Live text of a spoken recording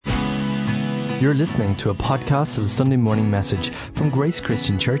You're listening to a podcast of the Sunday morning message from Grace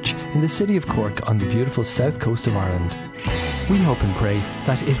Christian Church in the city of Cork on the beautiful south coast of Ireland. We hope and pray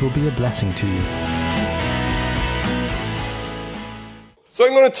that it will be a blessing to you. So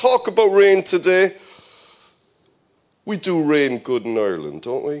I'm going to talk about rain today. We do rain good in Ireland,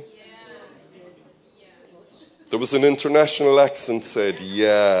 don't we? There was an international accent said,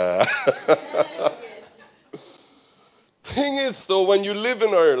 yeah. Thing is, though, when you live in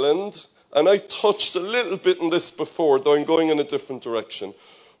Ireland, and I've touched a little bit on this before, though I'm going in a different direction.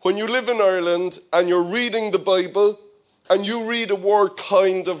 When you live in Ireland and you're reading the Bible and you read a word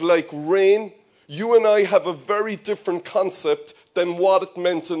kind of like rain, you and I have a very different concept than what it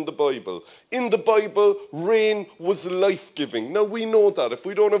meant in the Bible. In the Bible, rain was life-giving. Now, we know that. If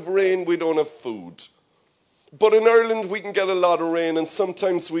we don't have rain, we don't have food. But in Ireland, we can get a lot of rain, and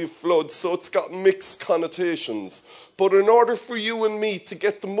sometimes we have floods, so it's got mixed connotations. But in order for you and me to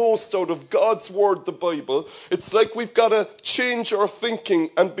get the most out of God's word, the Bible, it's like we've got to change our thinking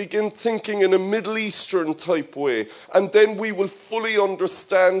and begin thinking in a Middle Eastern type way. And then we will fully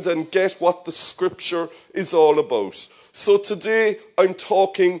understand and get what the scripture is all about. So today, I'm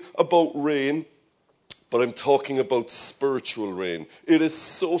talking about rain. But I'm talking about spiritual rain. It is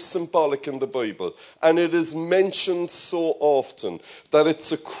so symbolic in the Bible. And it is mentioned so often that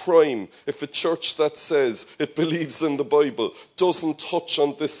it's a crime if a church that says it believes in the Bible doesn't touch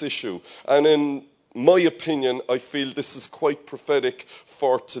on this issue. And in my opinion, I feel this is quite prophetic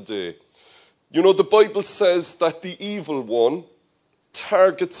for today. You know, the Bible says that the evil one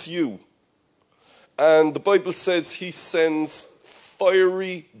targets you. And the Bible says he sends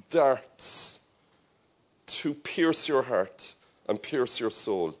fiery darts to pierce your heart and pierce your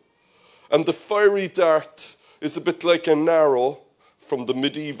soul. And the fiery dart is a bit like an arrow from the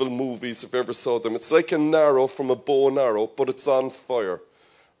medieval movies, if you ever saw them. It's like an arrow from a bow and arrow, but it's on fire.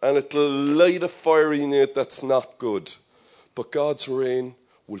 And it'll light a fire in it that's not good. But God's rain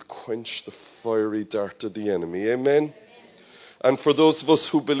will quench the fiery dart of the enemy. Amen? And for those of us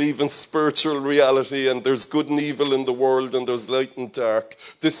who believe in spiritual reality and there's good and evil in the world and there's light and dark,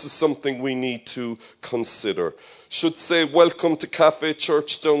 this is something we need to consider. Should say welcome to Cafe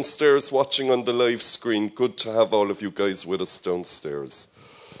Church downstairs watching on the live screen. Good to have all of you guys with us downstairs.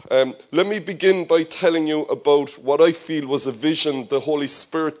 Let me begin by telling you about what I feel was a vision the Holy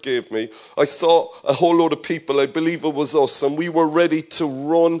Spirit gave me. I saw a whole load of people, I believe it was us, and we were ready to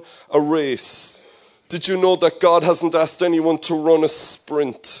run a race. Did you know that God hasn't asked anyone to run a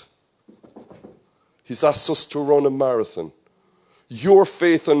sprint? He's asked us to run a marathon. Your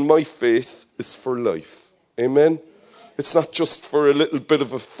faith and my faith is for life. Amen? It's not just for a little bit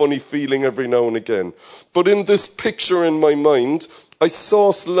of a funny feeling every now and again. But in this picture in my mind, I saw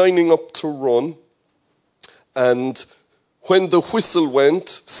us lining up to run. And when the whistle went,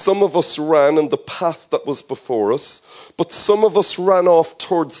 some of us ran in the path that was before us. But some of us ran off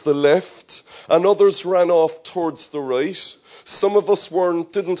towards the left. And others ran off towards the right. Some of us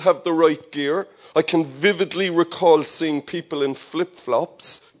didn't have the right gear. I can vividly recall seeing people in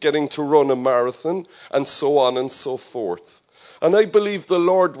flip-flops getting to run a marathon and so on and so forth. And I believe the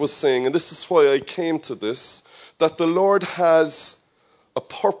Lord was saying, and this is why I came to this, that the Lord has a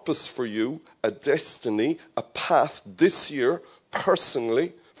purpose for you, a destiny, a path this year,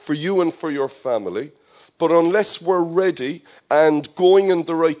 personally, for you and for your family. But unless we're ready and going in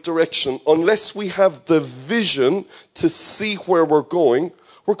the right direction, unless we have the vision to see where we're going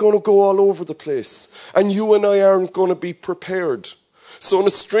to go all over the place. And you and I aren't going to be prepared. So in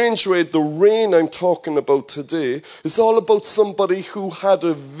a strange way, the rain I'm talking about today is all about somebody who had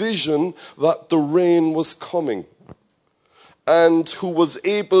a vision that the rain was coming. And who was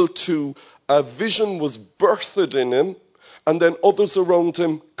able to, a vision was birthed in him, and then others around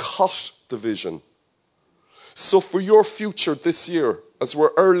him caught the vision. So for your future this year, as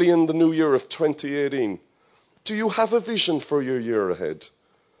we're early in the new year of 2018, do you have a vision for your year ahead?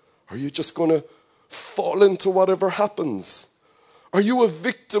 Are you just going to fall into whatever happens? Are you a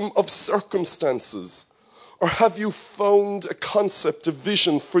victim of circumstances? Or have you found a concept, a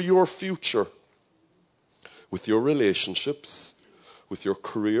vision for your future? With your relationships, with your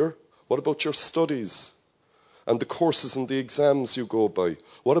career? What about your studies and the courses and the exams you go by?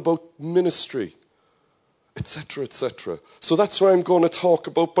 What about ministry? Etc., etc. So that's what I'm going to talk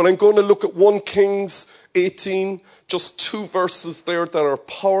about. But I'm going to look at 1 Kings 18, just 2 verses there that are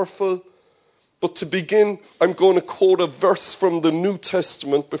powerful. But to begin, I'm going to quote a verse from the New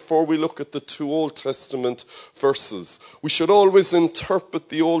Testament before we look at the 2 Old Testament verses. We should always interpret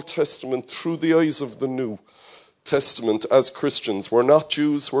the Old Testament through the eyes of the New Testament as Christians. We're not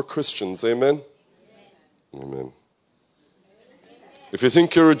Jews, we're Christians. Amen? Amen. If you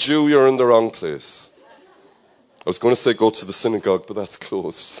think you're a Jew, you're in the wrong place. I was going to say go to the synagogue, but that's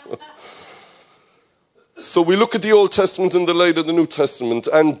closed. So we look at the Old Testament in the light of the New Testament,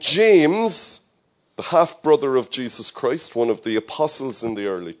 and James, the half-brother of Jesus Christ, one of the apostles in the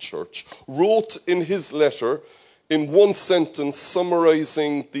early church, wrote in his letter, in one sentence,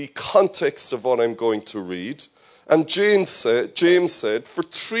 summarizing the context of what I'm going to read. And James said, for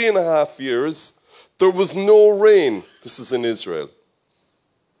 3.5 years, there was no rain. This is in Israel.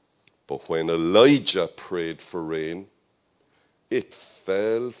 But when Elijah prayed for rain, it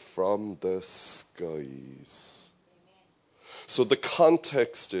fell from the skies. So the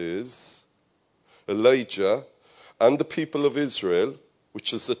context is Elijah and the people of Israel,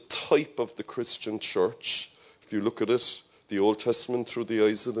 which is a type of the Christian church, if you look at it, the Old Testament through the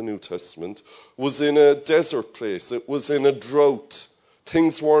eyes of the New Testament, was in a desert place. It was in a drought.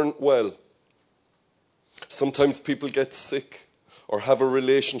 Things weren't well. Sometimes people get sick or have a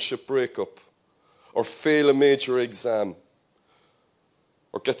relationship breakup or fail a major exam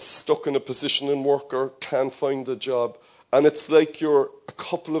or get stuck in a position in work or can't find a job. And it's like you're a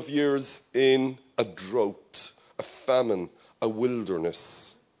couple of years in a drought, a famine, a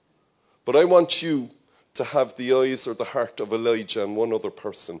wilderness. But I want you to have the eyes or the heart of Elijah and one other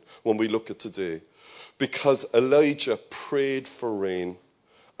person when we look at today. Because Elijah prayed for rain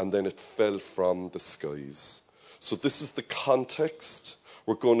and then it fell from the skies. So this is the context.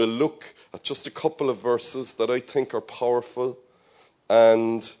 We're going to look at just a couple of verses that I think are powerful.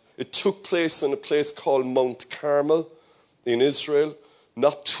 And it took place in a place called Mount Carmel in Israel,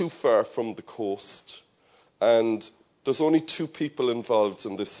 not too far from the coast. And there's only 2 people involved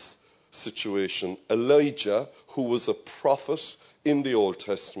in this situation. Elijah, who was a prophet in the Old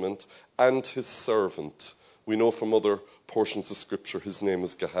Testament, and his servant. We know from other portions of Scripture his name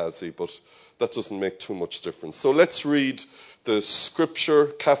is Gehazi, but that doesn't make too much difference. So let's read the Scripture.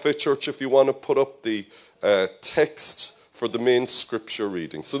 Cafe Church, if you want to put up the text for the main Scripture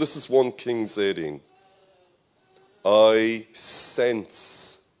reading. So this is 1 Kings 18. I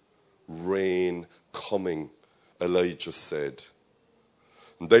sense rain coming, Elijah said.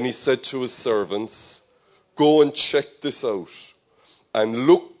 And then he said to his servants, go and check this out and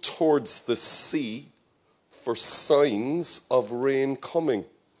look towards the sea for signs of rain coming.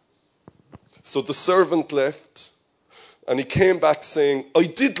 So the servant left and he came back saying, I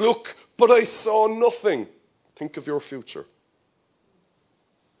did look, but I saw nothing. Think of your future.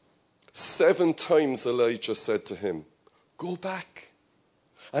 7 times Elijah said to him, go back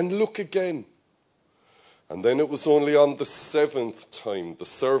and look again. And then it was only on the 7th time the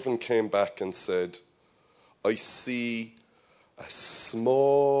servant came back and said, I see a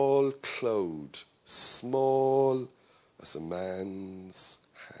small cloud, small as a man's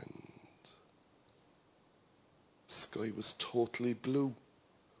hand. The sky was totally blue.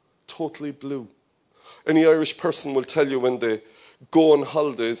 Totally blue. Any Irish person will tell you when they go on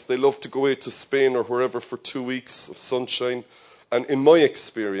holidays, they love to go away to Spain or wherever for 2 weeks of sunshine. And in my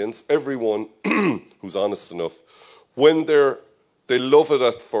experience, everyone who's honest enough, when they love it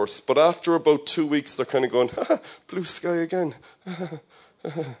at first, but after about 2 weeks, they're kind of going, blue sky again.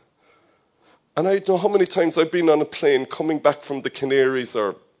 And I don't know how many times I've been on a plane coming back from the Canaries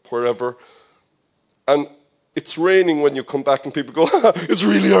or wherever, and it's raining when you come back and people go, it's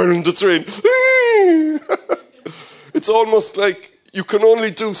really Ireland, it's rain. It's almost like you can only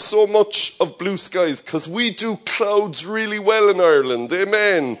do so much of blue skies because we do clouds really well in Ireland.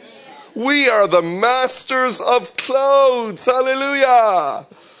 Amen. We are the masters of clouds. Hallelujah.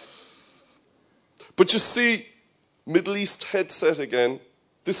 But you see, Middle East headset again.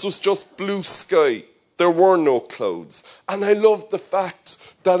 This was just blue sky. There were no clouds. And I love the fact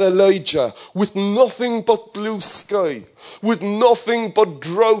that Elijah, with nothing but blue sky, with nothing but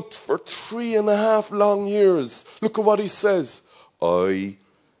drought for 3.5 long years, look at what he says. I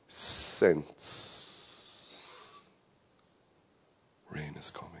sense rain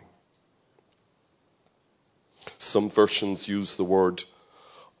is coming. Some versions use the word,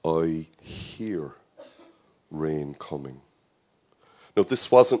 I hear rain coming. Now,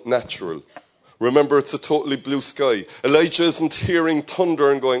 this wasn't natural. Remember, it's a totally blue sky. Elijah isn't hearing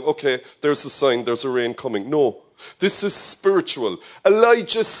thunder and going, okay, there's a sign, there's a rain coming. No, this is spiritual.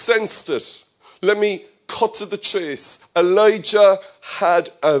 Elijah sensed it. Let me cut to the chase. Elijah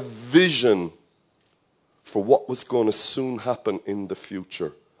had a vision for what was going to soon happen in the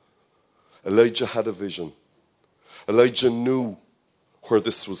future. Elijah had a vision. Elijah knew where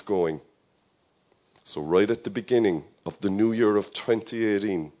this was going. So right at the beginning of the new year of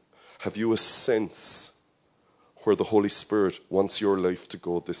 2018, have you a sense where the Holy Spirit wants your life to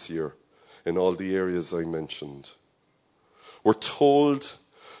go this year in all the areas I mentioned? We're told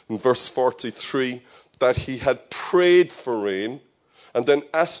in verse 43 that he had prayed for rain and then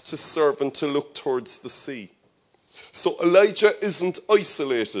asked his servant to look towards the sea. So Elijah isn't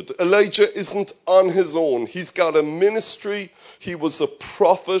isolated. Elijah isn't on his own. He's got a ministry. He was a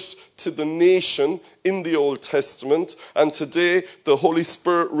prophet to the nation in the Old Testament. And today the Holy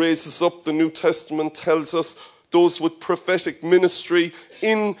Spirit raises up, the New Testament tells us, those with prophetic ministry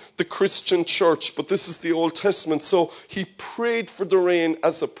in the Christian church. But this is the Old Testament. So he prayed for the rain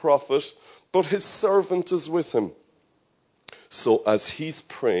as a prophet, but his servant is with him. So as he's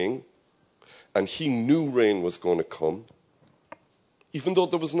praying, and he knew rain was going to come, even though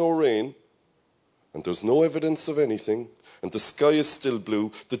there was no rain, and there's no evidence of anything, and the sky is still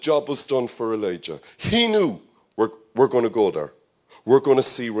blue, the job was done for Elijah. He knew we're going to go there. We're going to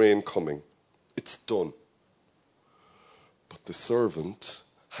see rain coming. It's done. But the servant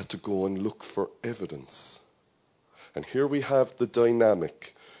had to go and look for evidence. And here we have the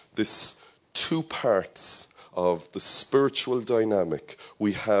dynamic, this two parts of the spiritual dynamic.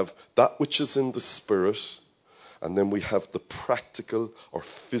 We have that which is in the spirit, and then we have the practical or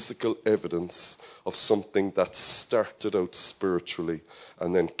physical evidence of something that started out spiritually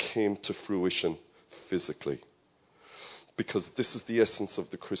and then came to fruition physically. Because this is the essence of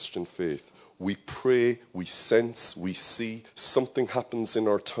the Christian faith. We pray, we sense, we see, something happens in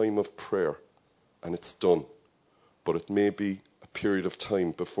our time of prayer, and it's done. But it may be a period of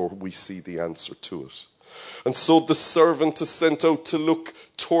time before we see the answer to it. And so the servant is sent out to look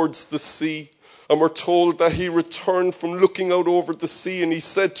towards the sea. And we're told that he returned from looking out over the sea and he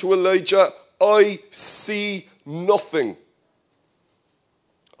said to Elijah, I see nothing.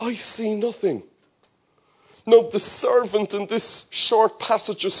 I see nothing. Now, the servant in this short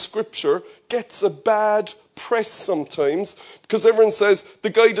passage of scripture gets a bad press sometimes because everyone says the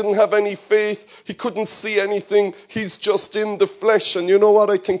guy didn't have any faith. He couldn't see anything. He's just in the flesh. And you know what?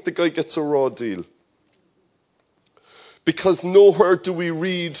 I think the guy gets a raw deal. Because nowhere do we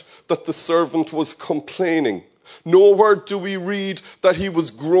read that the servant was complaining. Nowhere do we read that he was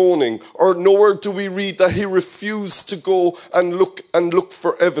groaning. Or nowhere do we read that he refused to go and look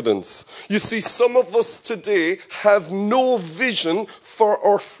for evidence. You see, some of us today have no vision for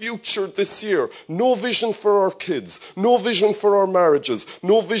our future this year. No vision for our kids. No vision for our marriages.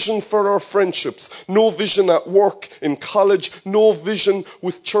 No vision for our friendships. No vision at work, in college. No vision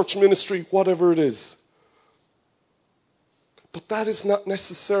with church ministry, whatever it is. But that is not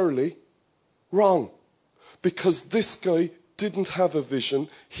necessarily wrong, because this guy didn't have a vision.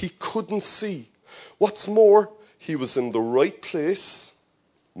 He couldn't see. What's more, he was in the right place,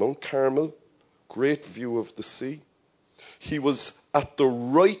 Mount Carmel, great view of the sea. He was at the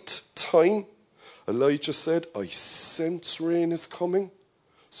right time. Elijah said, I sense rain is coming.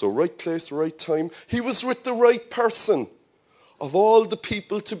 So right place, right time. He was with the right person. Of all the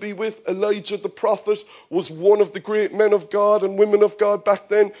people to be with, Elijah the prophet was one of the great men of God and women of God back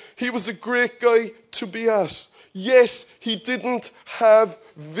then. He was a great guy to be at. Yet he didn't have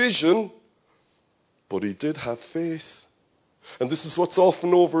vision, but he did have faith. And this is what's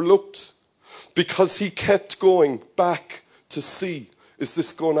often overlooked, because he kept going back to see, is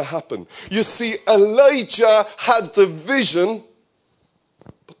this going to happen? You see, Elijah had the vision,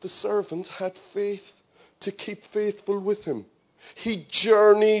 but the servant had faith to keep faithful with him. He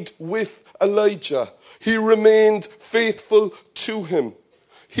journeyed with Elijah. He remained faithful to him.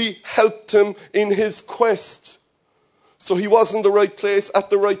 He helped him in his quest. So he was in the right place at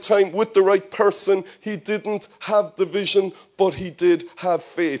the right time with the right person. He didn't have the vision, but he did have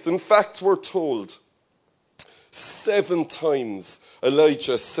faith. In fact, we're told 7 times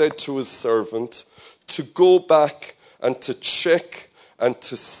Elijah said to his servant to go back and to check and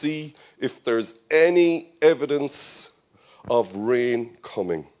to see if there's any evidence of rain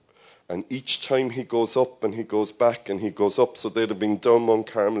coming. And each time he goes up and he goes back and he goes up, so they'd have been down Mount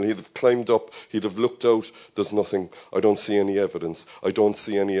Carmel, he'd have climbed up, he'd have looked out, there's nothing. I don't see any evidence. I don't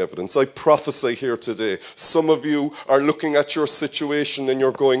see any evidence. I prophesy here today. Some of you are looking at your situation and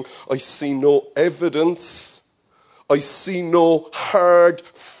you're going, I see no evidence. I see no hard,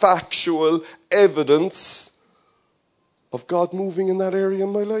 factual evidence of God moving in that area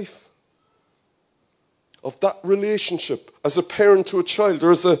in my life. Of that relationship as a parent to a child,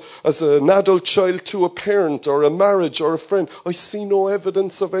 or as an adult child to a parent, or a marriage or a friend. I see no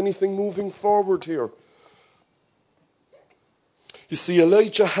evidence of anything moving forward here. You see,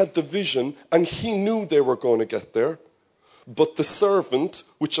 Elijah had the vision and he knew they were going to get there. But the servant,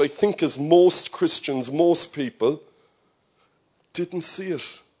 which I think is most Christians, most people, didn't see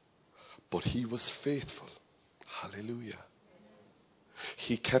it. But he was faithful. Hallelujah.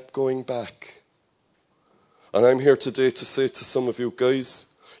 He kept going back. And I'm here today to say to some of you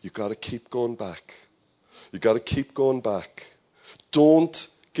guys, you got to keep going back. You got to keep going back. Don't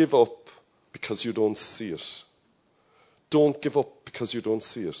give up because you don't see it. Don't give up because you don't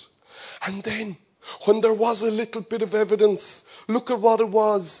see it. And then, when there was a little bit of evidence, look at what it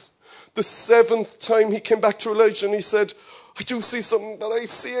was. The 7th time he came back to Elijah and he said, I do see something, but I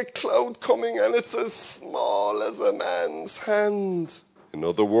see a cloud coming and it's as small as a man's hand. In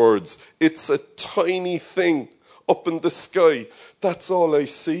other words, it's a tiny thing up in the sky. That's all I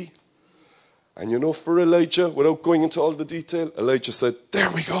see. And you know, for Elijah, without going into all the detail, Elijah said, there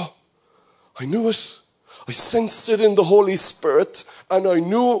we go. I knew it. I sensed it in the Holy Spirit, and I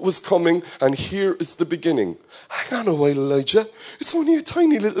knew it was coming, and here is the beginning. Hang on a while, Elijah. It's only a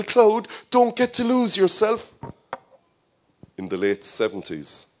tiny little cloud. Don't get to lose yourself. In the late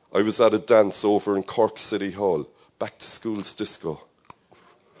 70s, I was at a dance over in Cork City Hall, back to school's disco.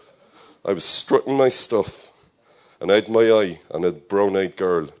 I was strutting my stuff, and I had my eye on a brown-eyed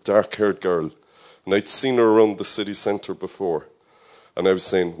girl, dark-haired girl, and I'd seen her around the city centre before. And I was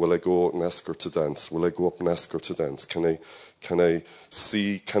saying, will I go out and ask her to dance? Will I go up and ask her to dance? Can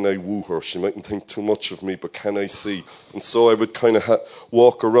I woo her? She mightn't think too much of me, but can I see? And so I would kind of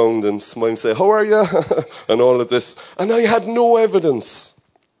walk around and smile and say, how are you? And all of this. And I had no evidence.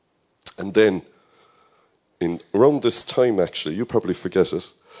 And then, around this time actually, you probably forget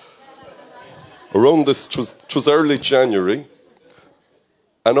it, around this, it was early January,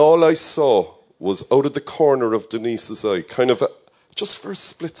 and all I saw was out of the corner of Denise's eye, just for a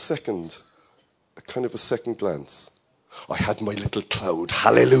split second, a kind of a second glance. I had my little cloud,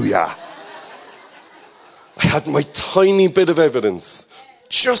 hallelujah. I had my tiny bit of evidence,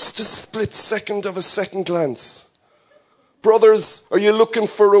 just a split second of a second glance. Brothers, are you looking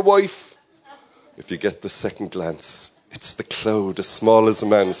for a wife? If you get the second glance, it's the cloud as small as a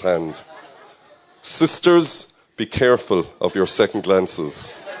man's hand. Sisters, be careful of your second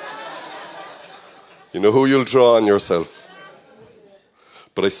glances. You know who you'll draw on yourself.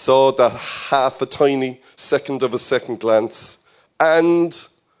 But I saw that half a tiny second of a second glance, and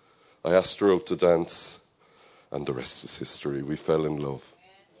I asked her out to dance, and the rest is history. We fell in love.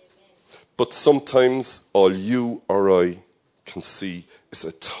 But sometimes all you or I can see is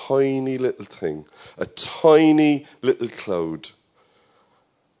a tiny little thing, a tiny little cloud,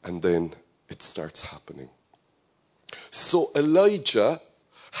 and then it starts happening. So Elijah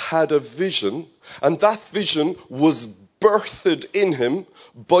had a vision, and that vision was birthed in him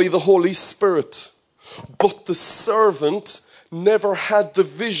by the Holy Spirit. But the servant never had the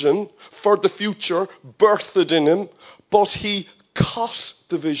vision for the future birthed in him, but he caught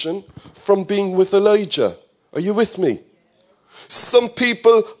the vision from being with Elijah. Are you with me? Some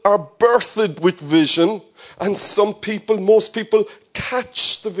people are birthed with vision, and most people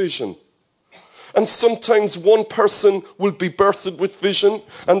catch the vision. And sometimes one person will be birthed with vision,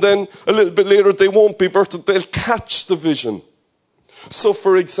 and then a little bit later they won't be birthed, they'll catch the vision. So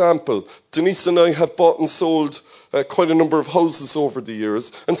for example, Denise and I have bought and sold quite a number of houses over the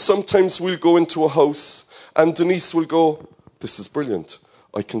years, and sometimes we'll go into a house and Denise will go, this is brilliant,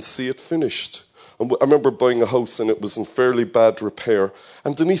 I can see it finished. And I remember buying a house and it was in fairly bad repair,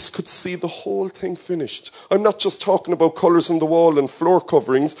 and Denise could see the whole thing finished. I'm not just talking about colours on the wall and floor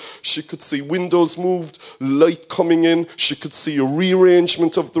coverings. She could see windows moved, light coming in, she could see a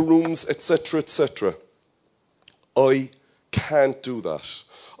rearrangement of the rooms, etc., etc. I can't do that.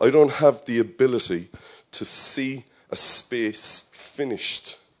 I don't have the ability to see a space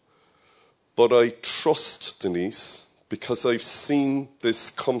finished. But I trust Denise because I've seen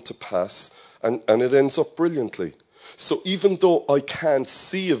this come to pass, and it ends up brilliantly. So even though I can't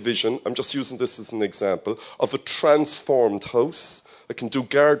see a vision, I'm just using this as an example, of a transformed house, I can do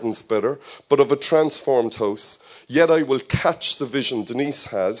gardens better, but of a transformed house, yet I will catch the vision Denise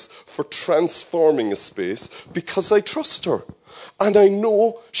has for transforming a space because I trust her. And I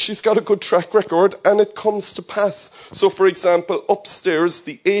know she's got a good track record and it comes to pass. So for example, upstairs,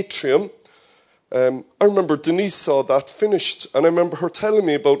 the atrium, I remember Denise saw that finished, and I remember her telling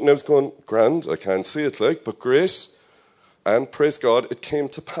me about it, and I was going, grand, I can't see it but great. And praise God, it came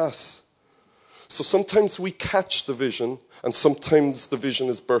to pass. So sometimes we catch the vision, and sometimes the vision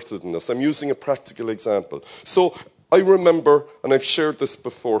is birthed in us. I'm using a practical example. So I remember, and I've shared this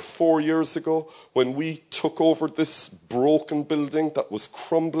before, 4 years ago, when we took over this broken building that was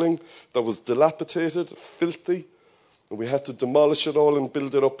crumbling, that was dilapidated, filthy, and we had to demolish it all and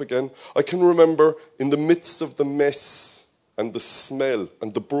build it up again. I can remember in the midst of the mess and the smell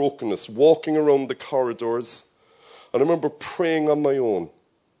and the brokenness, walking around the corridors, and I remember praying on my own.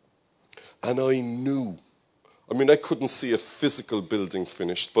 And I knew, I couldn't see a physical building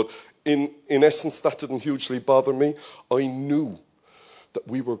finished, but in essence, that didn't hugely bother me. I knew that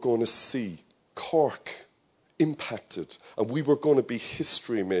we were going to see Cork impacted, and we were going to be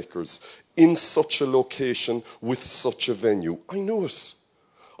history makers in such a location with such a venue. I knew it.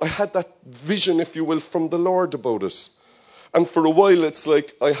 I had that vision, if you will, from the Lord about it. And for a while, it's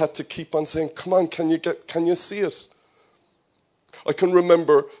like I had to keep on saying, come on, can you see it? I can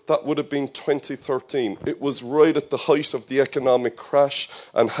remember that would have been 2013. It was right at the height of the economic crash,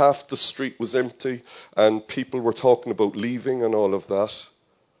 and half the street was empty, and people were talking about leaving and all of that.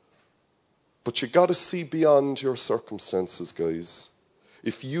 But you got to see beyond your circumstances, guys.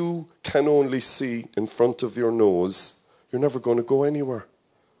 If you can only see in front of your nose, you're never going to go anywhere.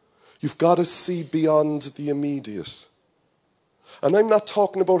 You've got to see beyond the immediate. And I'm not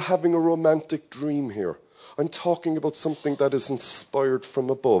talking about having a romantic dream here. I'm talking about something that is inspired from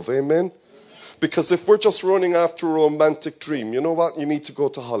above. Amen? Because if we're just running after a romantic dream, you know what? You need to go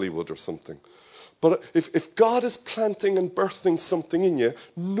to Hollywood or something. But if God is planting and birthing something in you,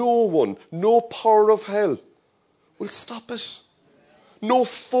 no one, no power of hell will stop it. No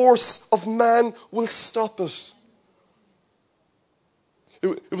force of man will stop it.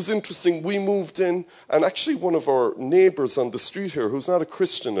 It was interesting. We moved in, and actually one of our neighbours on the street here, who's not a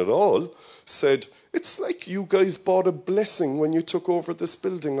Christian at all, said, it's like you guys bought a blessing when you took over this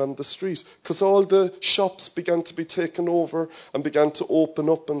building on the street, because all the shops began to be taken over and began to open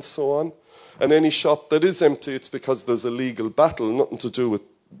up and so on. And any shop that is empty, it's because there's a legal battle, nothing to do with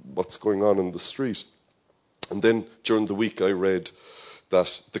what's going on in the street. And then during the week I read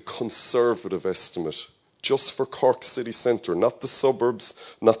that the conservative estimate, just for Cork city centre, not the suburbs,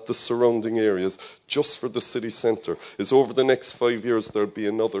 not the surrounding areas, just for the city centre, is over the next 5 years there'll be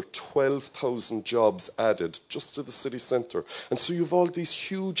another 12,000 jobs added just to the city centre. And so you have all these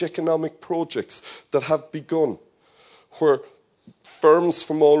huge economic projects that have begun, where firms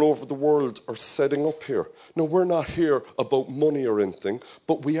from all over the world are setting up here. Now, we're not here about money or anything,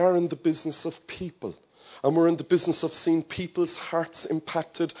 but we are in the business of people. And we're in the business of seeing people's hearts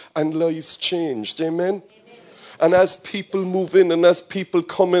impacted and lives changed. Amen? Amen? And as people move in, and as people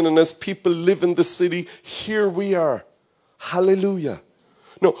come in, and as people live in the city, here we are. Hallelujah.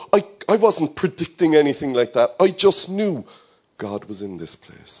 No, I wasn't predicting anything like that. I just knew God was in this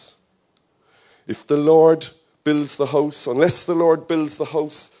place. If the Lord builds the house, unless the Lord builds the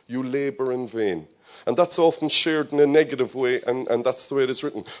house, you labor in vain. And that's often shared in a negative way, and that's the way it is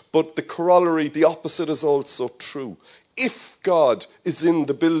written. But the corollary, the opposite, is also true. If God is in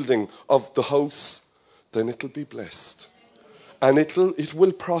the building of the house, then it'll be blessed. And it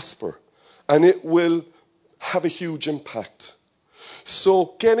will prosper. And it will have a huge impact.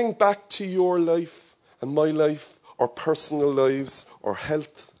 So getting back to your life and my life, our personal lives, our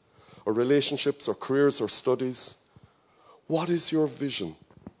health, our relationships, our careers, our studies, what is your vision?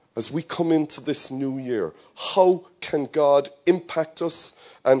 As we come into this new year, how can God impact us,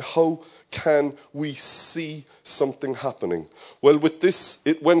 and how can we see something happening? Well, with this,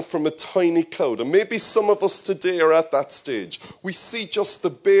 it went from a tiny cloud, and maybe some of us today are at that stage. We see just the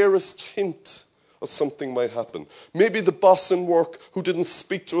barest hint of something might happen. Maybe the boss in work who didn't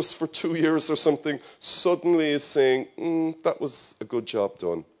speak to us for 2 years or something suddenly is saying, that was a good job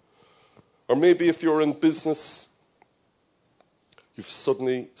done. Or maybe if you're in business, you've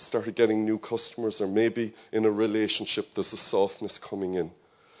suddenly started getting new customers, or maybe in a relationship there's a softness coming in.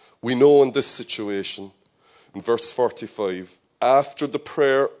 We know in this situation, in verse 45, after the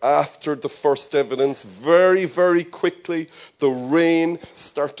prayer, after the first evidence, very, very quickly, the rain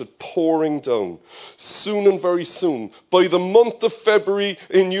started pouring down. Soon and very soon, by the month of February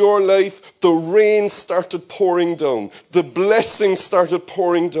in your life, the rain started pouring down. The blessing started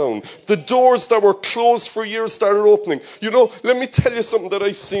pouring down. The doors that were closed for years started opening. You know, let me tell you something that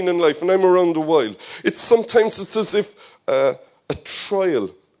I've seen in life, and I'm around a while. Sometimes it's as if a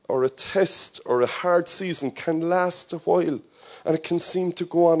trial or a test or a hard season can last a while. And it can seem to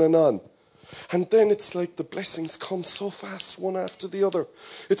go on. And then it's like the blessings come so fast, one after the other.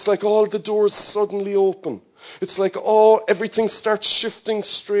 It's like all the doors suddenly open. It's like everything starts shifting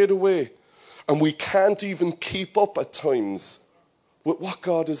straight away. And we can't even keep up at times with what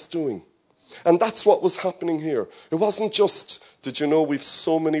God is doing. And that's what was happening here. It wasn't just, did you know we've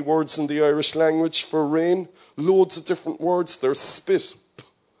so many words in the Irish language for rain? Loads of different words. There's spit.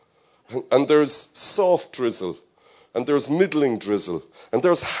 And there's soft drizzle. And there's middling drizzle, and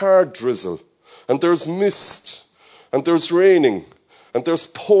there's hard drizzle, and there's mist, and there's raining, and there's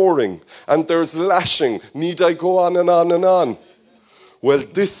pouring, and there's lashing. Need I go on and on and on? Well,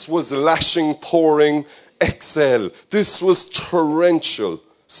 this was lashing, pouring, XL. This was torrential.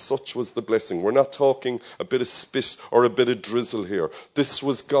 Such was the blessing. We're not talking a bit of spit or a bit of drizzle here. This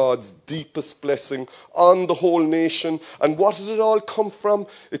was God's deepest blessing on the whole nation. And what did it all come from?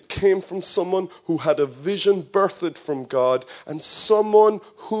 It came from someone who had a vision birthed from God and someone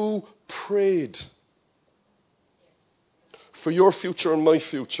who prayed. For your future and my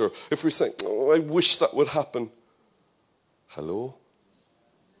future, if we say, oh, I wish that would happen. Hello?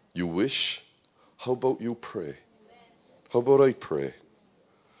 You wish? How about you pray? How about I pray?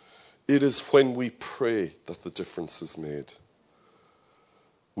 It is when we pray that the difference is made.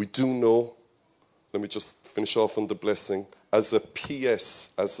 We do know, let me just finish off on the blessing, as a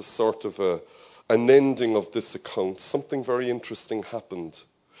PS, as a sort of an ending of this account, something very interesting happened.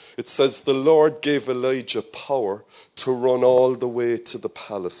 It says the Lord gave Elijah power to run all the way to the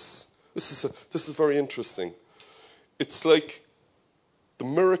palace. This is very interesting. It's like the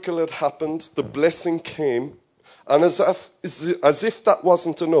miracle had happened, the blessing came, and as if that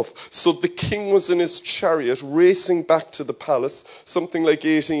wasn't enough. So the king was in his chariot racing back to the palace, something like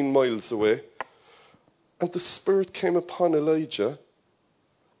 18 miles away. And the Spirit came upon Elijah,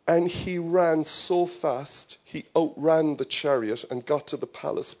 and he ran so fast, he outran the chariot and got to the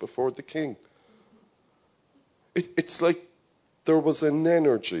palace before the king. It's like there was an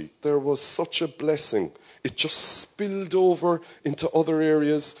energy, there was such a blessing. It just spilled over into other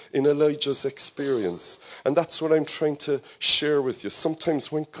areas in Elijah's experience. And that's what I'm trying to share with you.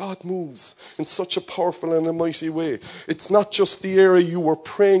 Sometimes when God moves in such a powerful and a mighty way, it's not just the area you were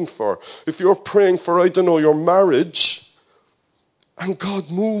praying for. If you're praying for, I don't know, your marriage, and God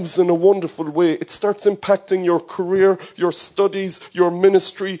moves in a wonderful way, it starts impacting your career, your studies, your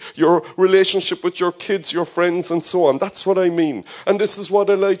ministry, your relationship with your kids, your friends, and so on. That's what I mean. And this is what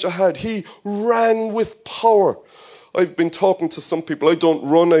Elijah had. He ran with power. I've been talking to some people. I don't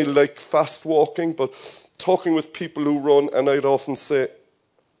run. I like fast walking. But talking with people who run, and I'd often say,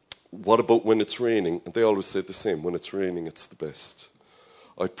 what about when it's raining? And they always say the same. When it's raining, it's the best.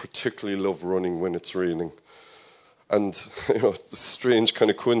 I particularly love running when it's raining. And, the strange kind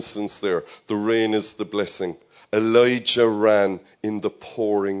of coincidence there. The rain is the blessing. Elijah ran in the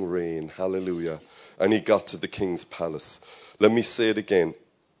pouring rain. Hallelujah. And he got to the king's palace. Let me say it again.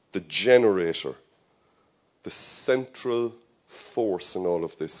 The generator, the central force in all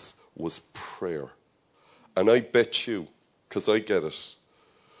of this was prayer. And I bet you, because I get it,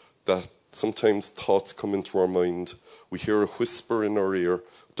 that sometimes thoughts come into our mind. We hear a whisper in our ear.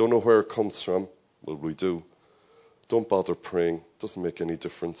 Don't know where it comes from. Well, we do. Don't bother praying. Doesn't make any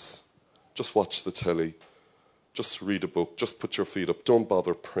difference. Just watch the telly. Just read a book. Just put your feet up. Don't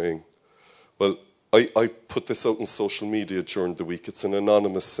bother praying. Well, I put this out on social media during the week. It's an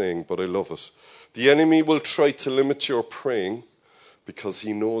anonymous saying, but I love it. The enemy will try to limit your praying because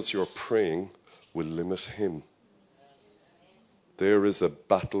he knows your praying will limit him. There is a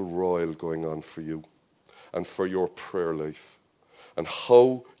battle royal going on for you and for your prayer life. And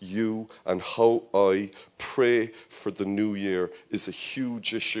how you and how I pray for the new year is a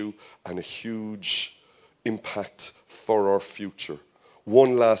huge issue and a huge impact for our future.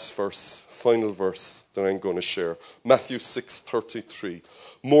 One last verse, final verse that I'm going to share. Matthew 6:33.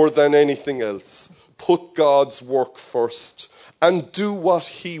 More than anything else, put God's work first and do what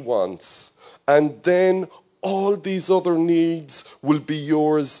he wants. And then all these other needs will be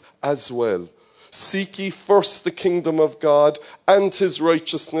yours as well. Seek ye first the kingdom of God and his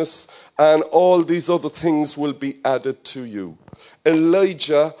righteousness, and all these other things will be added to you.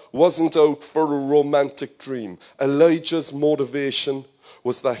 Elijah wasn't out for a romantic dream. Elijah's motivation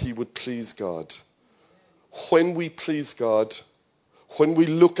was that he would please God. When we please God, when we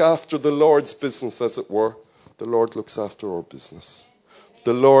look after the Lord's business, as it were, the Lord looks after our business.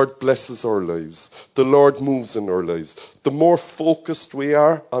 The Lord blesses our lives. The Lord moves in our lives. The more focused we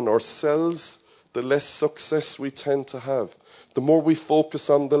are on ourselves, the less success we tend to have. The more we focus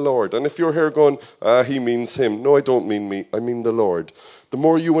on the Lord. And if you're here going, he means him. No, I don't mean me. I mean the Lord. The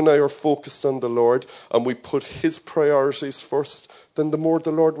more you and I are focused on the Lord and we put his priorities first, then the more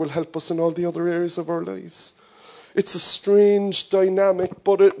the Lord will help us in all the other areas of our lives. It's a strange dynamic,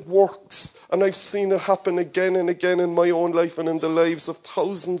 but it works. And I've seen it happen again and again in my own life and in the lives of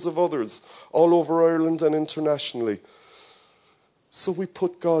thousands of others all over Ireland and internationally. So we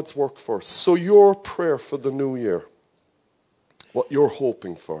put God's work first. So your prayer for the new year, what you're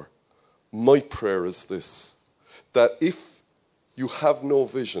hoping for, my prayer is this, that if you have no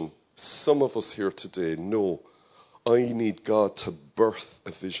vision, some of us here today know I need God to birth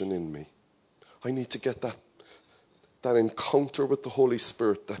a vision in me. I need to get that encounter with the Holy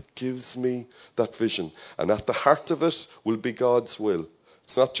Spirit that gives me that vision. And at the heart of it will be God's will.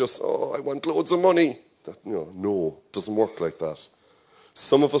 It's not just, I want loads of money. No, it doesn't work like that.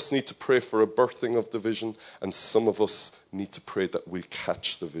 Some of us need to pray for a birthing of the vision, and some of us need to pray that we'll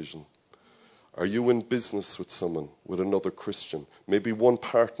catch the vision. Are you in business with someone, with another Christian? Maybe one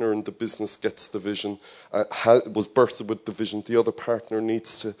partner in the business gets the vision, was birthed with the vision. The other partner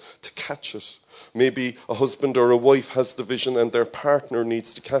needs to catch it. Maybe a husband or a wife has the vision and their partner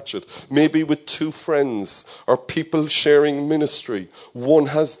needs to catch it. Maybe with two friends or people sharing ministry, one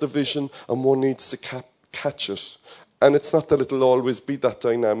has the vision and one needs to catch it. And it's not that it'll always be that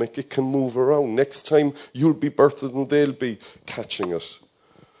dynamic. It can move around. Next time you'll be birthed and they'll be catching it.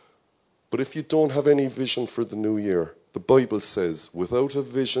 But if you don't have any vision for the new year, the Bible says, without a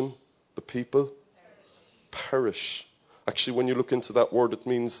vision, the people perish. Actually, when you look into that word, it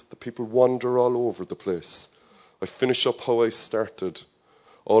means the people wander all over the place. I finish up how I started.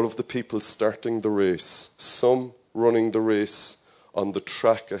 All of the people starting the race, some running the race on the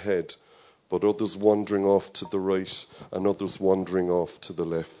track ahead, but others wandering off to the right and others wandering off to the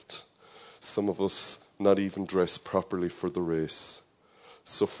left. Some of us not even dressed properly for the race.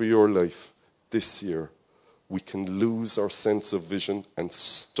 So for your life, this year, we can lose our sense of vision and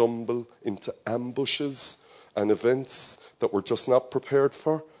stumble into ambushes and events that we're just not prepared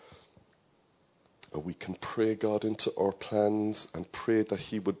for. Or we can pray God into our plans and pray that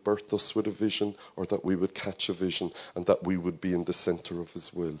he would birth us with a vision, or that we would catch a vision and that we would be in the center of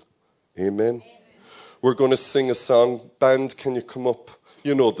his will. Amen. We're going to sing a song. Band, can you come up?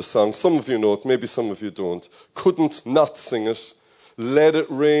 You know the song. Some of you know it, maybe some of you don't. Couldn't not sing it. Let it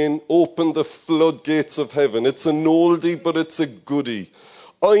rain, open the floodgates of heaven. It's an oldie, but it's a goodie.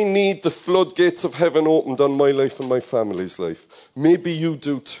 I need the floodgates of heaven opened on my life and my family's life. Maybe you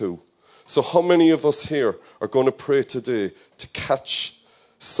do too. So how many of us here are going to pray today to catch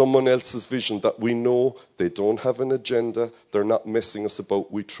someone else's vision that we know they don't have an agenda, they're not messing us about,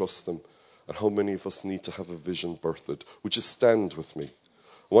 we trust them? And how many of us need to have a vision birthed? Would you stand with me?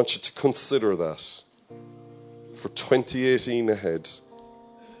 I want you to consider that. For 2018 ahead,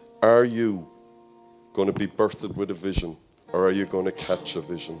 are you going to be birthed with a vision, or are you going to catch a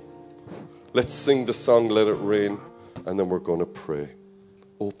vision? Let's sing the song, Let It Rain, and then we're going to pray.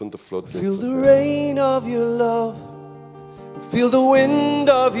 Open the floodgates. Feel the rain of your love, feel the wind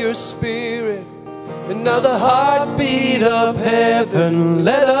of your spirit, and now the heartbeat of heaven,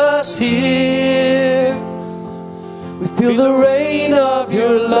 let us hear. We feel the rain of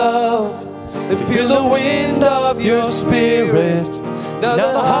your love, and feel the wind of your spirit. Now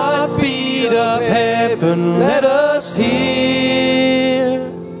the heartbeat of heaven, let us hear.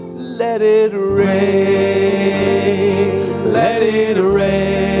 Let it rain, let it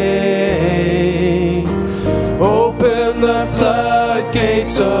rain. Open the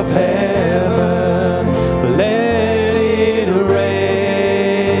floodgates of heaven. Let it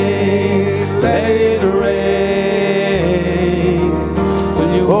rain, let it rain.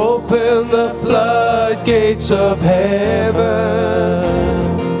 When you open the floodgates of heaven,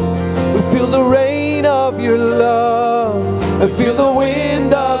 we feel the rain of your love and feel the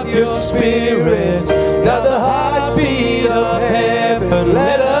wind of your spirit. Now the heartbeat of heaven,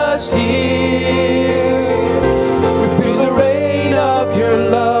 let us hear. We feel the rain of your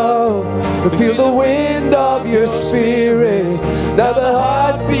love, we feel the wind of your spirit. Now the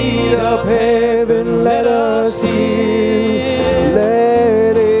heartbeat of heaven, let us hear.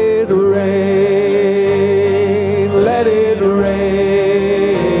 Let it rain, let it rain.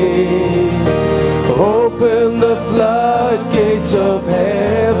 Open the floodgates of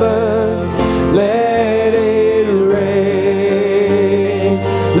heaven. Let it rain,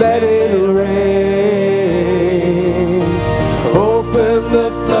 let it rain. Open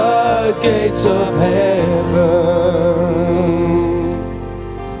the floodgates of heaven.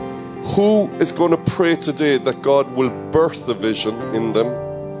 Who is going to pray today that God will birth a vision in them?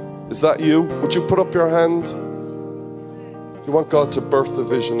 Is that you? Would you put up your hand? You want God to birth a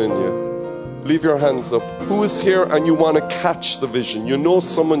vision in you? Leave your hands up. Who is here and you want to catch the vision? You know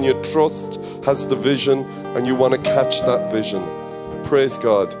someone you trust has the vision and you want to catch that vision. Praise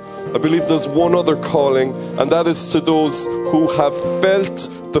God. I believe there's one other calling, and that is to those who have felt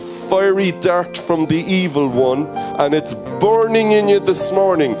the fiery dart from the evil one and it's burning in you this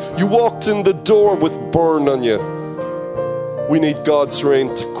morning. You walked in the door with burn on you. We need God's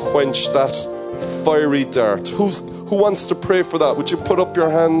rain to quench that fiery dart. Who wants to pray for that? Would you put up your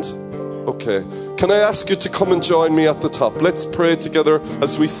hand? Okay. Can I ask you to come and join me at the top? Let's pray together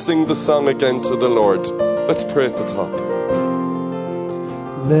as we sing the song again to the Lord. Let's pray at the top.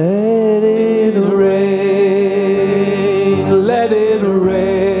 Let it rain, let it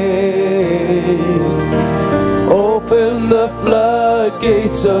rain. Open the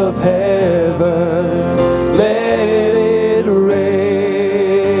floodgates of heaven. Let it rain.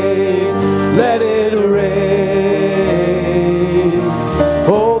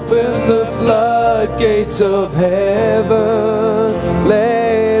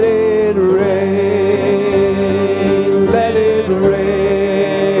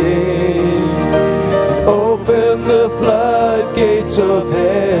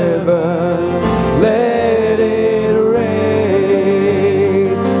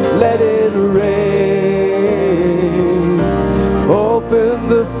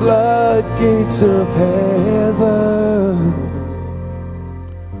 gates of heaven.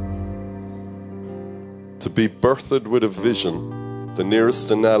 To be birthed with a vision, the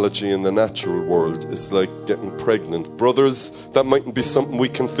nearest analogy in the natural world is like getting pregnant. Brothers, that mightn't be something we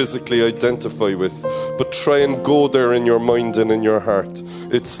can physically identify with, but try and go there in your mind and in your heart.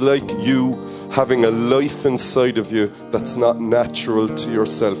 It's like you having a life inside of you that's not natural to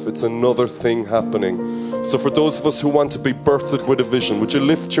yourself. It's another thing happening. So for those of us who want to be birthed with a vision, would you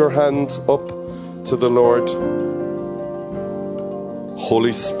lift your hand up to the Lord?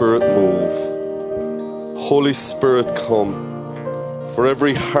 Holy Spirit, move. Holy Spirit, come. For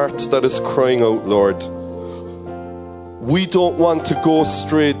every heart that is crying out, Lord, we don't want to go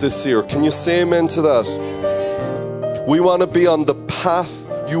astray this year. Can you say amen to that? We want to be on the path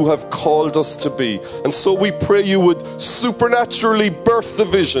you have called us to be. And so we pray you would supernaturally birth the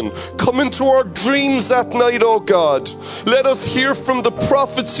vision. Come into our dreams at night, oh God. Let us hear from the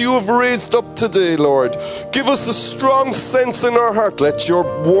prophets you have raised up today, Lord. Give us a strong sense in our heart. Let your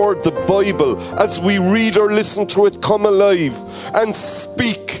word, the Bible, as we read or listen to it, come alive and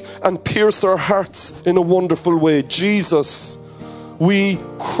speak and pierce our hearts in a wonderful way. Jesus, we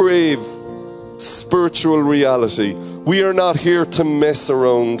crave spiritual reality. We are not here to mess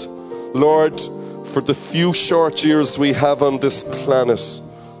around. Lord, for the few short years we have on this planet,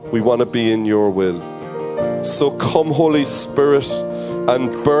 we want to be in your will. So come, Holy Spirit, and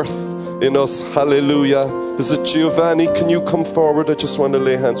birth in us. Hallelujah. Is it Giovanni? Can you come forward? I just want to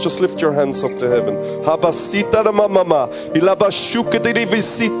lay hands. Just lift your hands up to heaven.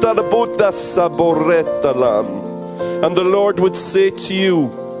 And the Lord would say to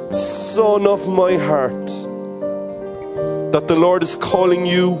you, son of my heart, that the Lord is calling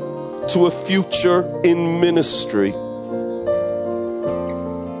you to a future in ministry.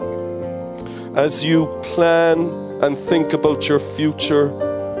 As you plan and think about your future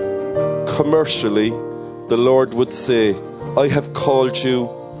commercially, the Lord would say, I have called you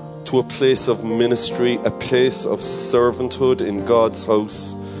to a place of ministry, a place of servanthood in God's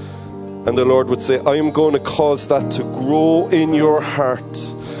house. And the Lord would say, I am going to cause that to grow in your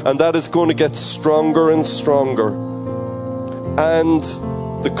heart, and that is going to get stronger and stronger. And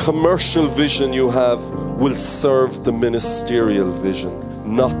the commercial vision you have will serve the ministerial vision,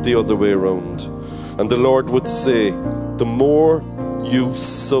 not the other way around. And the Lord would say, the more you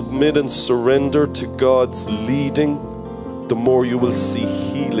submit and surrender to God's leading, the more you will see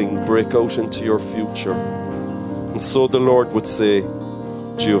healing break out into your future. And so the Lord would say,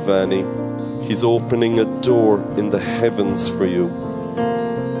 Giovanni, He's opening a door in the heavens for you.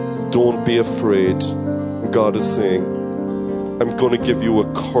 Don't be afraid. God is saying, I'm going to give you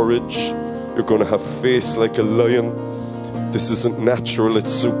a courage. You're going to have faith like a lion. This isn't natural,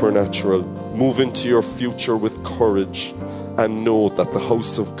 it's supernatural. Move into your future with courage and know that the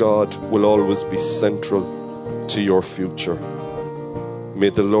house of God will always be central to your future. May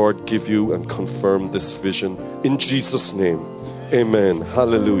the Lord give you and confirm this vision. In Jesus' name, amen.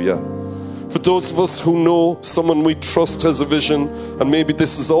 Hallelujah. For those of us who know someone we trust has a vision, and maybe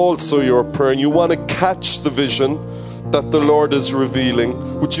this is also your prayer, and you want to catch the vision that the Lord is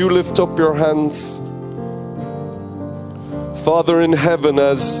revealing, would you lift up your hands? Father in heaven,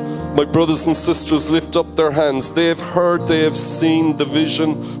 as my brothers and sisters lift up their hands, they have heard, they have seen the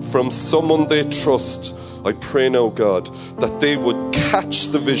vision from someone they trust. I pray now, God, that they would catch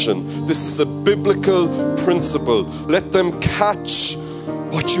the vision. This is a biblical principle. Let them catch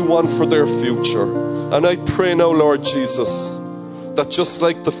what you want for their future. And I pray now, Lord Jesus, that just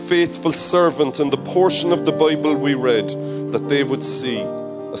like the faithful servant in the portion of the Bible we read, that they would see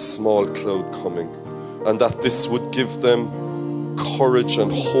a small cloud coming, and that this would give them courage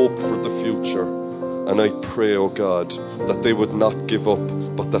and hope for the future. And I pray, oh God, that they would not give up,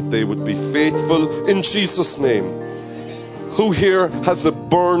 but that they would be faithful in Jesus' name. Who here has a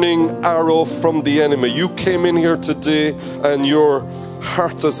burning arrow from the enemy? You came in here today and your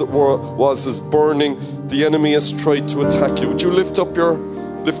heart, as it was, is burning. The enemy has tried to attack you. Would you lift up your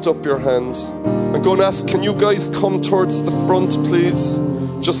hand? I'm going to ask, can you guys come towards the front, please?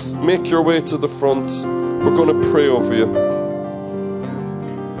 Just make your way to the front. We're going to pray over you.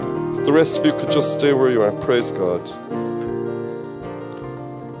 If the rest of you could just stay where you are. Praise God.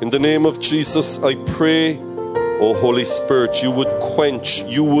 In the name of Jesus, I pray, oh Holy Spirit, you would quench,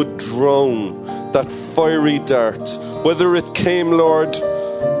 you would drown that fiery dart, whether it came, Lord,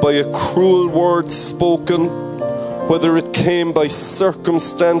 by a cruel word spoken, whether it came by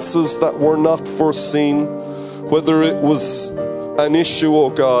circumstances that were not foreseen, whether it was an issue, oh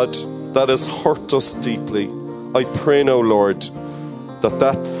God, that has hurt us deeply. I pray now, Lord,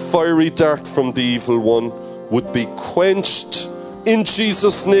 that fiery dart from the evil one would be quenched in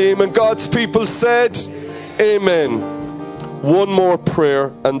Jesus' name. And God's people said, amen. One more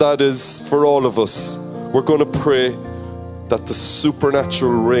prayer, and that is for all of us. We're going to pray that the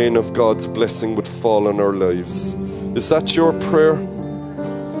supernatural rain of God's blessing would fall on our lives. Is that your prayer?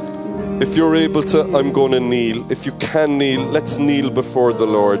 If you're able to, I'm going to kneel. If you can kneel, let's kneel before the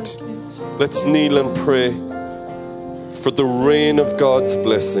Lord. Let's kneel and pray for the rain of God's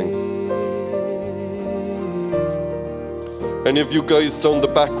blessing. Any of you guys down the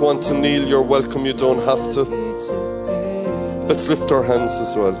back want to kneel? You're welcome, you don't have to. Let's lift our hands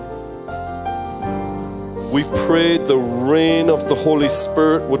as well. We pray the rain of the Holy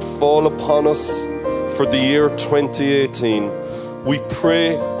Spirit would fall upon us for the year 2018. We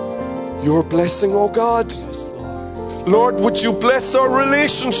pray your blessing, oh God. Lord, would you bless our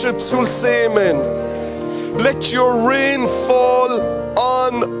relationships? Who'll say amen? Let your rain fall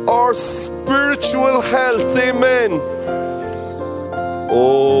on our spiritual health. Amen.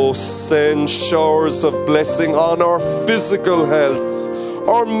 Oh, send showers of blessing on our physical health,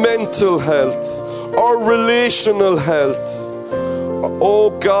 our mental health, our relational health.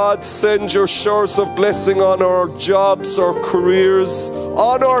 Oh God, send your showers of blessing on our jobs, our careers,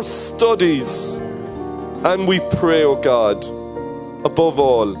 on our studies. And we pray, oh God, above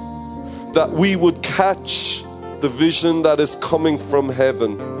all, that we would catch the vision that is coming from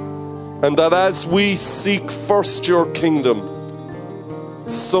heaven, and that as we seek first your kingdom,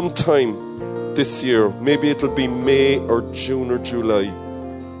 sometime this year, maybe it'll be May or June or July,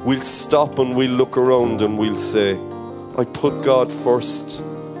 we'll stop and we'll look around and we'll say, I put God first,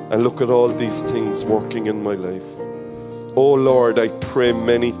 and look at all these things working in my life. Oh Lord, I pray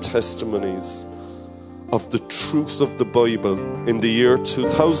many testimonies of the truth of the Bible in the year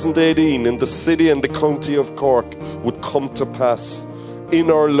 2018 in the city and the county of Cork would come to pass in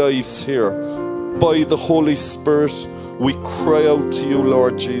our lives here. By the Holy Spirit, we cry out to you,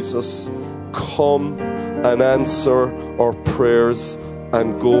 Lord Jesus, come and answer our prayers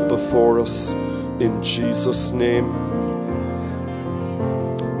and go before us in Jesus' name.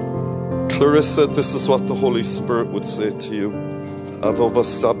 Clarissa, this is what the Holy Spirit would say to you. Like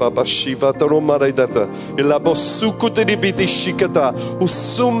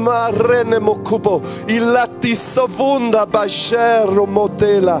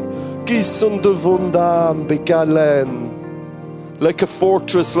a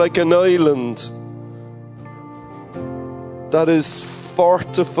fortress, like an island that is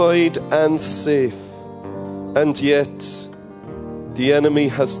fortified and safe, and yet the enemy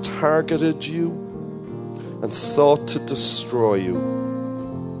has targeted you and sought to destroy you.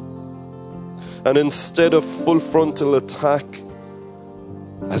 And instead of full frontal attack,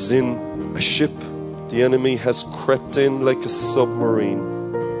 as in a ship, the enemy has crept in like a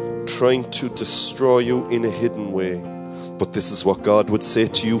submarine, trying to destroy you in a hidden way. But this is what God would say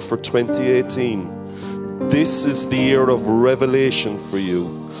to you for 2018. This is the year of revelation for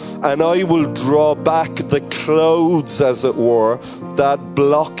you. And I will draw back the clouds, as it were, that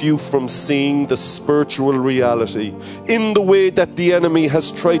block you from seeing the spiritual reality in the way that the enemy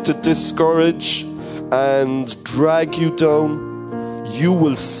has tried to discourage and drag you down. You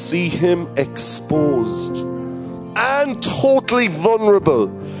will see him exposed and totally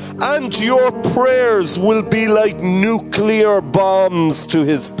vulnerable. And your prayers will be like nuclear bombs to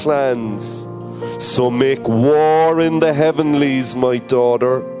his plans. So make war in the heavenlies, my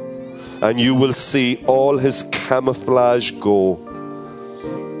daughter, and you will see all his camouflage go.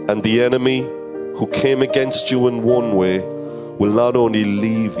 And the enemy who came against you in one way will not only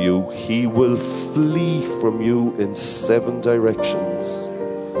leave you, he will flee from you in 7 directions.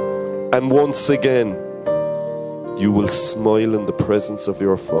 And once again, you will smile in the presence of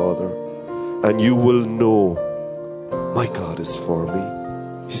your Father, and you will know, my God is for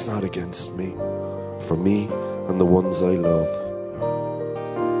me. He's not against me. For me and the ones I love.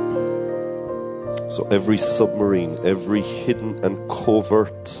 So every submarine, every hidden and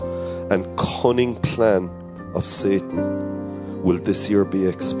covert and cunning plan of Satan will this year be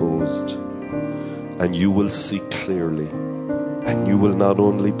exposed, and you will see clearly, and you will not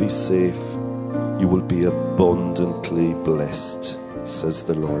only be safe, you will be abundantly blessed, says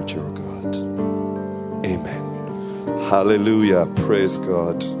the Lord your God. Amen. Hallelujah. Praise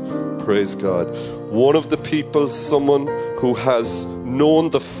God. Praise God. One of the people, someone who has known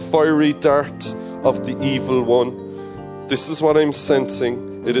the fiery dart of the evil one, this is what I'm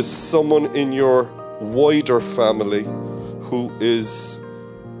sensing. It is someone in your wider family who is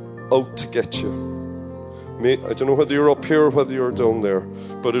out to get you. I don't know whether you're up here or whether you're down there,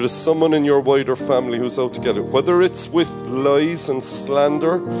 but it is someone in your wider family who's out to get it. Whether it's with lies and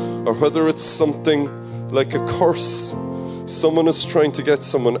slander, or whether it's something like a curse, someone is trying to get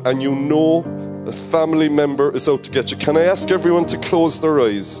someone, and you know a family member is out to get you, can I ask everyone to close their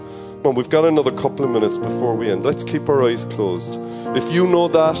eyes? Well, we've got another couple of minutes before we end. Let's keep our eyes closed. If you know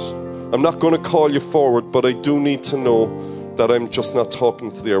that, I'm not going to call you forward, but I do need to know that I'm just not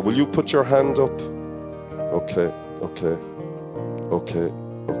talking to the air. Will you put your hand up? Okay.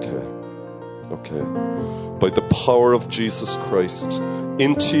 By the power of Jesus Christ,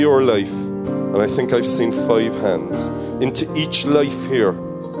 into your life, and I think I've seen 5 hands, into each life here,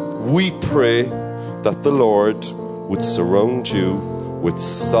 we pray that the Lord would surround you with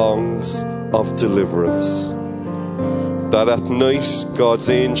songs of deliverance. That at night God's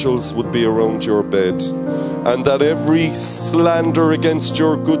angels would be around your bed, and that every slander against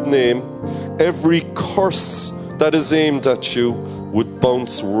your good name, every curse that is aimed at you would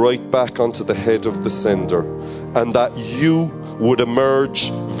bounce right back onto the head of the sender, and that you would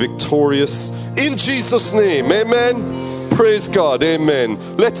emerge victorious in Jesus' name. Amen. Praise God. Amen.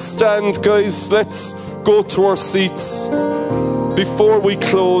 Let's stand, guys. Let's go to our seats. Before we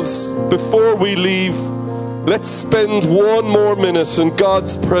close, before we leave, let's spend one more minute in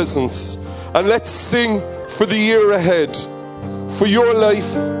God's presence, and let's sing for the year ahead, for your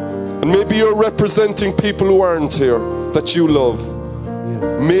life, and maybe you're representing people who aren't here, that you love.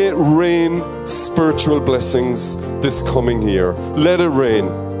 May it rain spiritual blessings this coming year. Let it rain.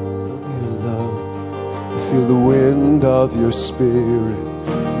 Feel the wind of your spirit,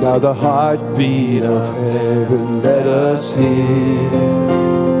 now the heartbeat of heaven, let us hear.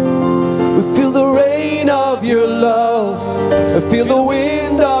 We feel the rain of your love, I feel the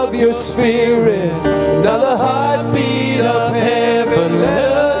wind of your spirit, now the heartbeat of heaven,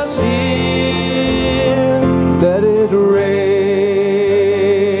 let us hear. Let it rain,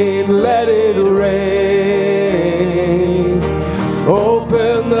 let it rain.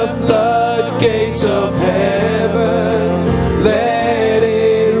 Open the floodgates of heaven, let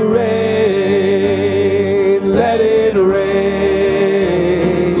it rain, let it rain.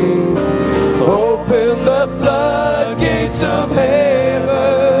 Open the floodgates of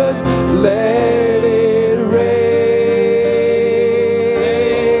heaven, let it rain.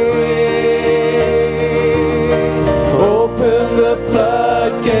 Open the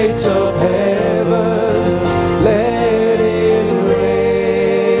floodgates of heaven, let it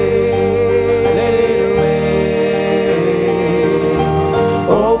rain, let it rain.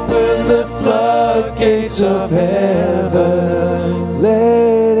 Open the floodgates of heaven,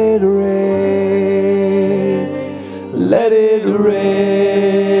 let it rain, let it rain.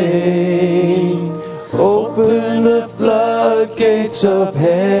 Open the floodgates of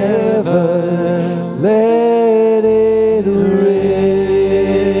heaven, let it rain.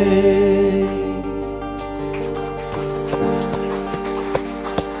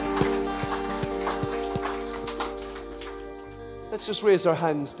 Let's just raise our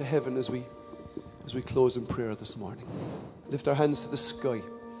hands to heaven as we close in prayer this morning. Lift our hands to the sky.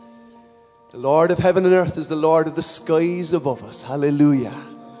 The Lord of heaven and earth is the Lord of the skies above us. Hallelujah.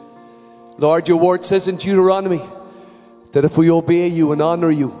 Lord, your word says in Deuteronomy that if we obey you and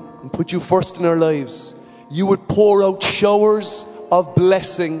honor you and put you first in our lives, you would pour out showers of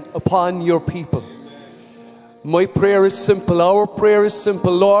blessing upon your people. My prayer is simple. Our prayer is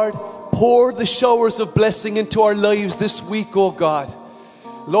simple. Lord, pour the showers of blessing into our lives this week, oh God.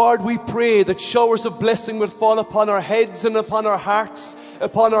 Lord, we pray that showers of blessing will fall upon our heads and upon our hearts,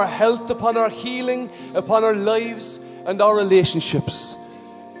 upon our health, upon our healing, upon our lives and our relationships.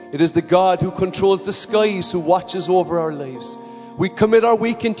 It is the God who controls the skies who watches over our lives. We commit our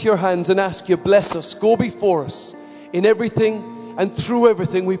week into your hands and ask you, bless us, go before us in everything and through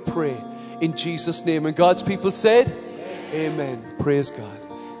everything, we pray in Jesus' name. And God's people said, Amen. Praise God.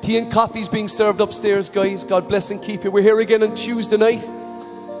 Tea and coffee's being served upstairs, guys. God bless and keep you. We're here again on Tuesday night.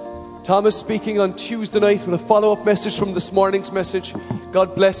 Thomas speaking on Tuesday night with a follow-up message from this morning's message.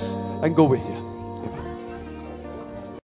 God bless and go with you.